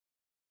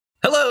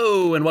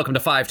Hello, and welcome to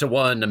 5 to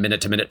 1, a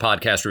minute-to-minute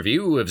podcast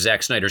review of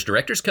Zack Snyder's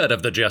director's cut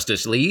of the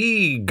Justice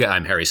League.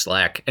 I'm Harry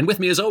Slack, and with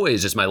me as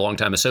always is my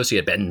longtime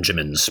associate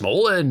Benjamin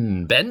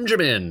Smolin.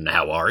 Benjamin,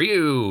 how are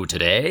you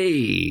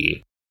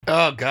today?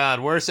 Oh God,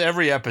 worse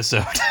every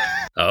episode.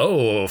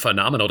 Oh,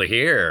 phenomenal to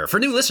hear. For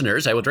new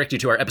listeners, I will direct you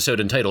to our episode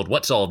entitled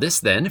What's All This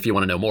Then, if you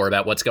want to know more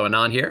about what's going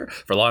on here.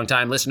 For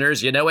longtime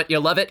listeners, you know it,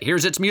 you love it.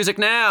 Here's its music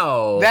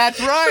now.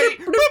 That's right.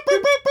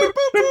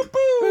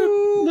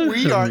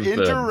 We are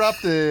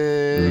interrupting.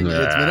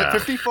 It's minute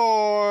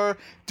 54.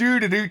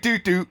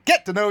 Do.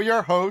 Get to know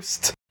your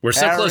host. We're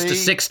so Harry, close to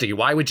 60.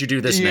 Why would you do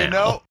this now? You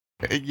know,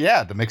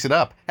 yeah, to mix it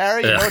up.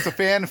 Harry, you know it's a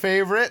fan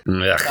favorite.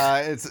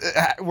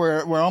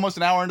 We're almost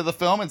an hour into the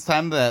film. It's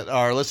time that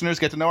our listeners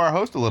get to know our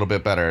host a little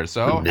bit better.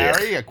 So,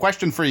 Harry, a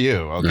question for you,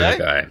 okay?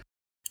 Okay.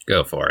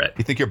 Go for it.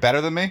 You think you're better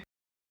than me?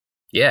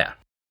 Yeah.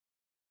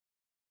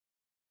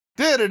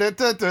 Get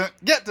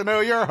to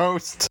know your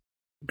host.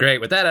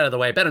 Great. With that out of the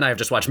way, Ben and I have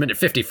just watched minute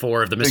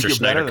 54 of the Mr.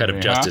 Snyder cut of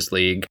Justice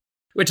League,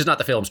 which is not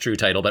the film's true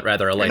title, but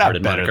rather a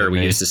lighthearted moniker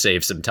we used to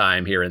save some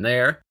time here and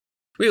there.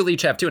 We will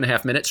each have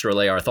 2.5 minutes to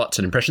relay our thoughts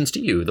and impressions to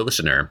you, the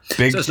listener.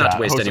 So as not to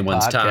waste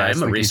anyone's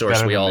time, a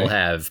resource we all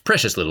have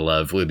precious little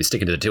of. We'll be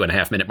sticking to the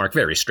 2.5 minute mark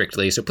very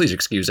strictly, so please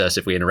excuse us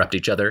if we interrupt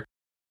each other.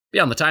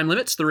 Beyond the time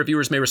limits, the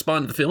reviewers may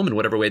respond to the film in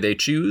whatever way they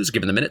choose,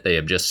 given the minute they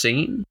have just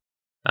seen.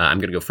 I'm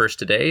going to go first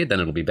today,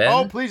 then it'll be Ben.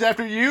 Oh, please,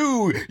 after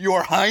you,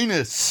 Your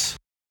Highness.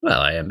 Well,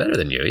 I am better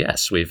than you.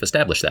 Yes, we've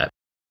established that.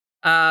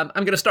 I'm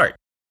going to start.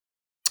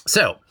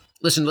 So,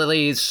 listen,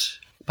 Lilies,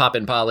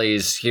 Poppin'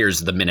 Pollies, here's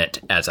the minute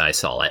as I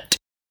saw it.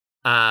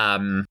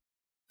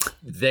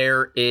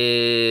 There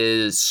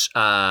is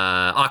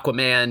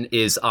Aquaman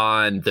is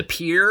on the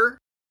pier,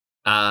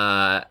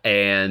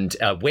 and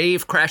a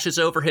wave crashes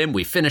over him.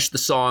 We finish the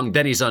song.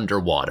 Then he's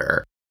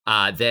underwater.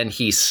 Then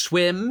he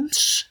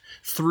swims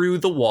through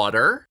the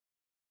water.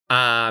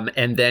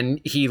 And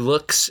then he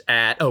looks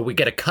at, we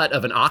get a cut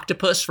of an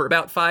octopus for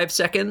about 5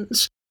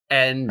 seconds.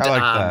 And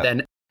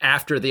then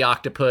after the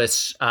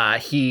octopus,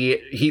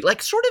 he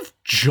like sort of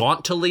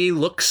jauntily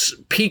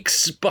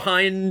peeks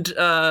behind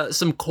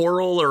some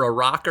coral or a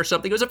rock or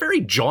something. It was a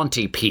very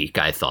jaunty peek,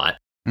 I thought.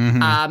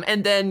 Mm-hmm.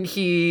 And then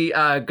he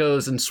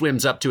goes and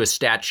swims up to a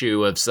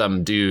statue of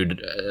some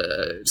dude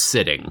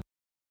sitting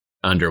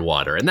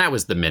underwater. And that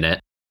was the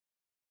minute.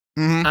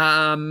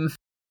 Mm-hmm.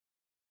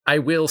 I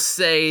will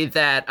say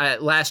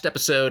that last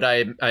episode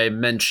I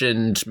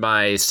mentioned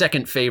my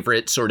second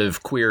favorite sort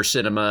of queer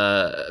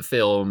cinema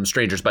film,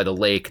 Strangers by the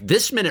Lake.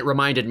 This minute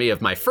reminded me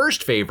of my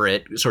first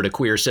favorite sort of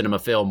queer cinema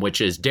film, which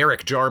is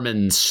Derek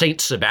Jarman's San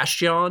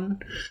Sebastian,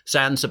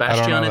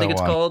 I think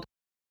it's called.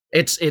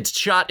 It's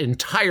shot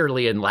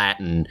entirely in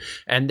Latin,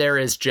 and there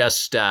is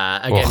just,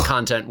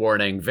 content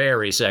warning,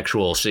 very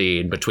sexual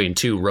scene between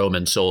two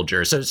Roman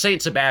soldiers. So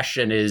Saint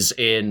Sebastian is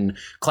in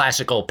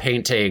classical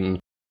painting,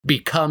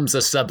 becomes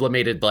a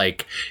sublimated,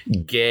 like,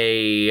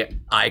 gay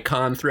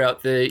icon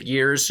throughout the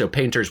years. So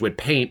painters would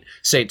paint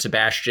Saint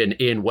Sebastian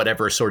in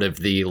whatever sort of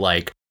the,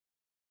 like,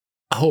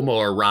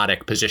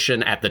 homoerotic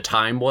position at the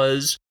time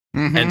was.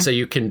 Mm-hmm. And so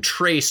you can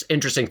trace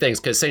interesting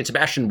things, because Saint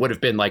Sebastian would have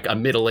been, like, a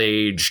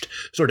middle-aged,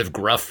 sort of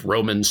gruff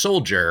Roman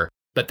soldier.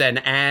 But then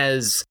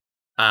as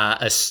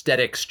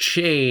aesthetics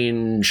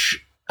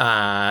change,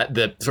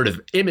 the sort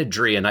of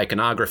imagery and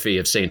iconography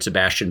of Saint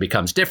Sebastian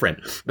becomes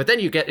different. But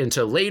then you get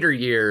into later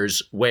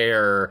years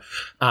where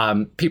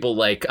people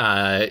like,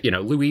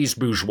 Louise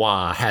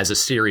Bourgeois has a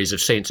series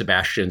of Saint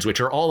Sebastians, which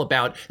are all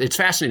about, it's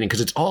fascinating because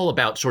it's all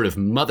about sort of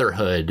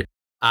motherhood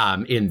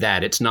in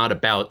that it's not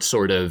about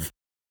sort of,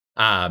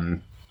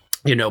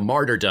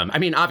 martyrdom. I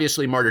mean,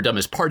 obviously martyrdom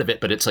is part of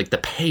it, but it's like the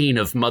pain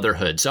of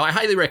motherhood. So I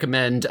highly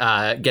recommend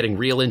getting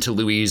real into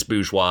Louise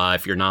Bourgeois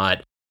if you're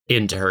not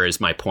into her,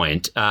 is my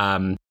point.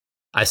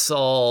 I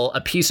saw a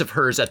piece of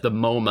hers at the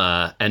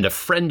MoMA, and a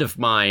friend of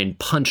mine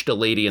punched a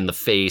lady in the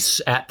face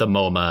at the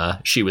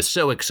MoMA. She was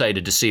so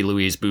excited to see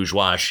Louise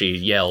Bourgeois, she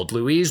yelled,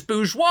 "Louise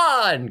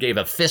Bourgeois!" and gave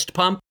a fist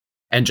pump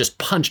and just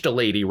punched a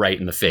lady right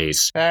in the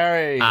face.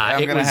 Harry,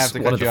 I'm going to have to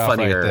cut you off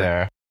right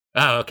there.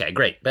 Oh, okay,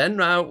 great. Ben,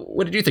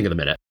 what did you think of the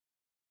minute?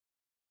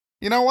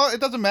 You know what? It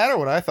doesn't matter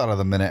what I thought of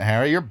the minute,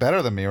 Harry. You're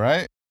better than me,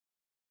 right?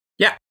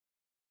 Yeah.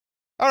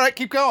 All right,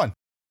 keep going.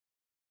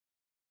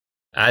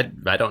 I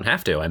don't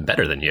have to. I'm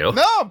better than you.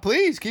 No,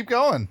 please keep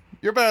going.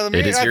 You're better than me.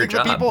 It is your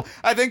job.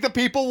 I think the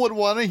people would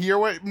want to hear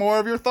more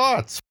of your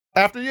thoughts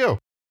after you.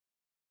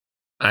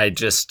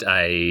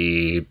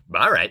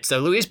 All right. So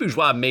Louise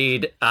Bourgeois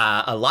made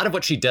a lot of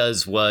what she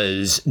does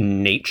was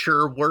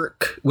nature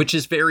work, which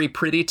is very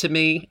pretty to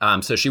me.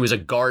 So she was a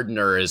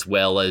gardener as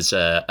well as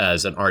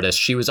an artist.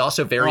 She was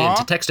also very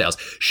into textiles.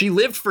 She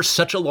lived for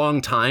such a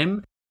long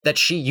time that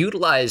she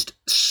utilized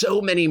so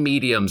many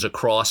mediums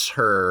across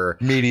her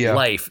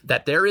life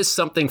that there is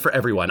something for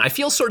everyone. I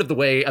feel sort of the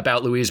way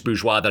about Louise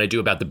Bourgeois that I do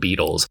about the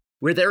Beatles,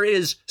 where there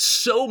is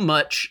so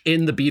much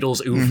in the Beatles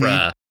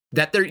oeuvre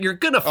that you're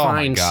going to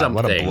find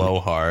something what a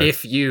blowhard.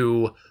 if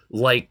you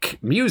like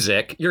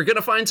music, you're going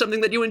to find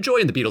something that you enjoy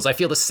in the Beatles. I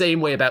feel the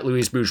same way about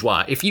Louise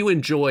Bourgeois. If you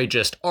enjoy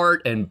just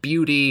art and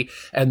beauty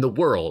and the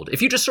world,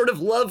 if you just sort of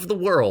love the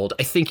world,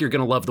 I think you're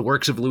going to love the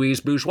works of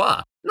Louise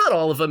Bourgeois. Not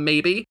all of them,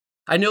 maybe.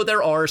 I know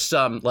there are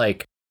some,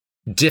 like,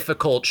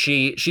 difficult,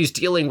 she's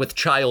dealing with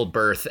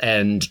childbirth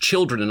and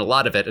children in a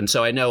lot of it, and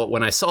so I know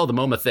when I saw the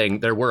MoMA thing,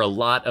 there's a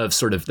lot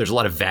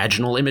of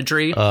vaginal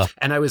imagery,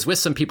 and I was with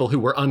some people who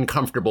were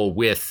uncomfortable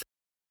with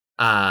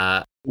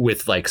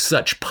like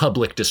such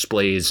public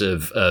displays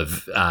of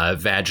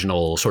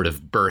vaginal sort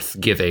of birth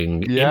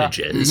giving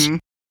images.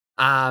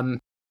 Mm-hmm.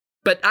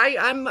 But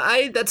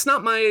that's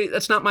not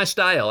my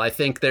style. I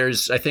think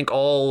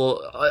all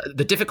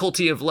the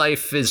difficulty of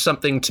life is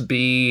something to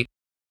be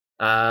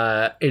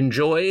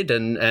enjoyed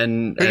and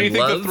Who do you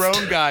loved. think the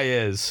throne guy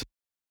is?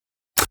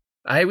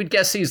 I would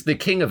guess he's the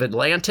king of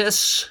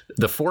Atlantis,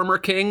 the former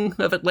king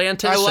of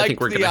Atlantis. I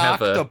think we're going to have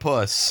the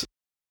octopus.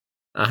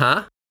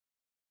 Uh-huh.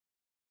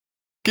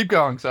 Keep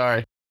going,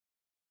 sorry.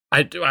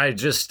 I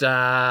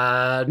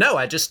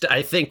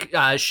think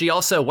she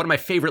also, one of my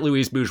favorite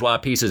Louise Bourgeois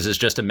pieces is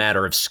just A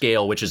Matter of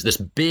Scale, which is this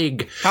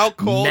big How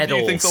cold metal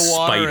do you think the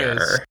water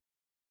spider. is? I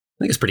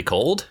think it's pretty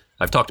cold.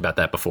 I've talked about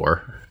that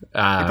before. He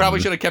probably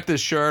should have kept his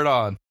shirt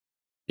on.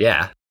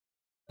 Yeah,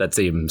 that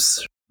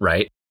seems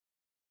right.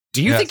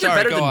 Do you think you're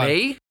better than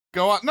me?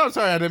 Go on. No,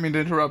 sorry, I didn't mean to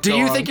interrupt. Do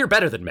you think you're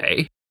better than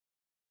me?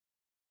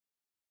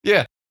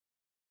 Yeah.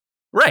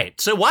 Right.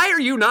 So why are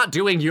you not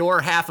doing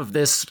your half of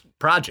this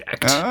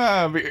project?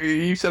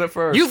 You said it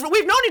first.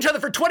 We've known each other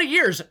for 20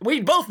 years.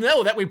 We both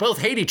know that we both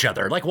hate each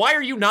other. Like, why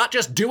are you not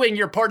just doing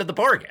your part of the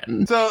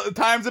bargain? So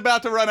time's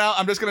about to run out.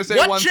 I'm just going to say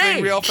one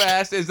thing real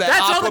fast is that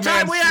That's Aquaman all the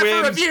time we have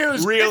for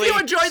reviews. Really if you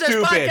enjoy this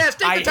podcast,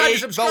 take the time to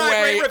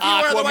subscribe, rate, review,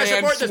 or otherwise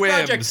support this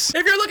project.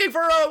 If you're looking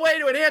for a way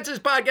to enhance this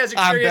podcast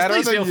experience,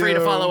 please feel free to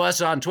follow us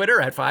on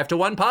Twitter at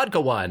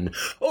 5to1podca1.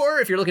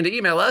 Or if you're looking to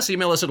email us at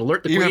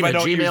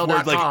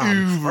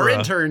alertthequeen@gmail.com. Our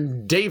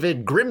intern,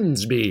 David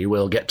Grimsby,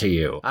 will get to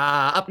you.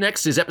 Up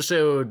next is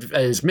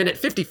minute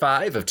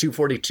 55 of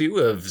 242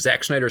 of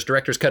Zack Snyder's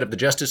director's cut of the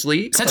Justice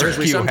League, or as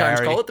we sometimes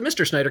call it, the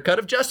Mr. Snyder cut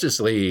of Justice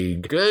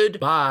League.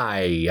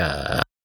 Goodbye.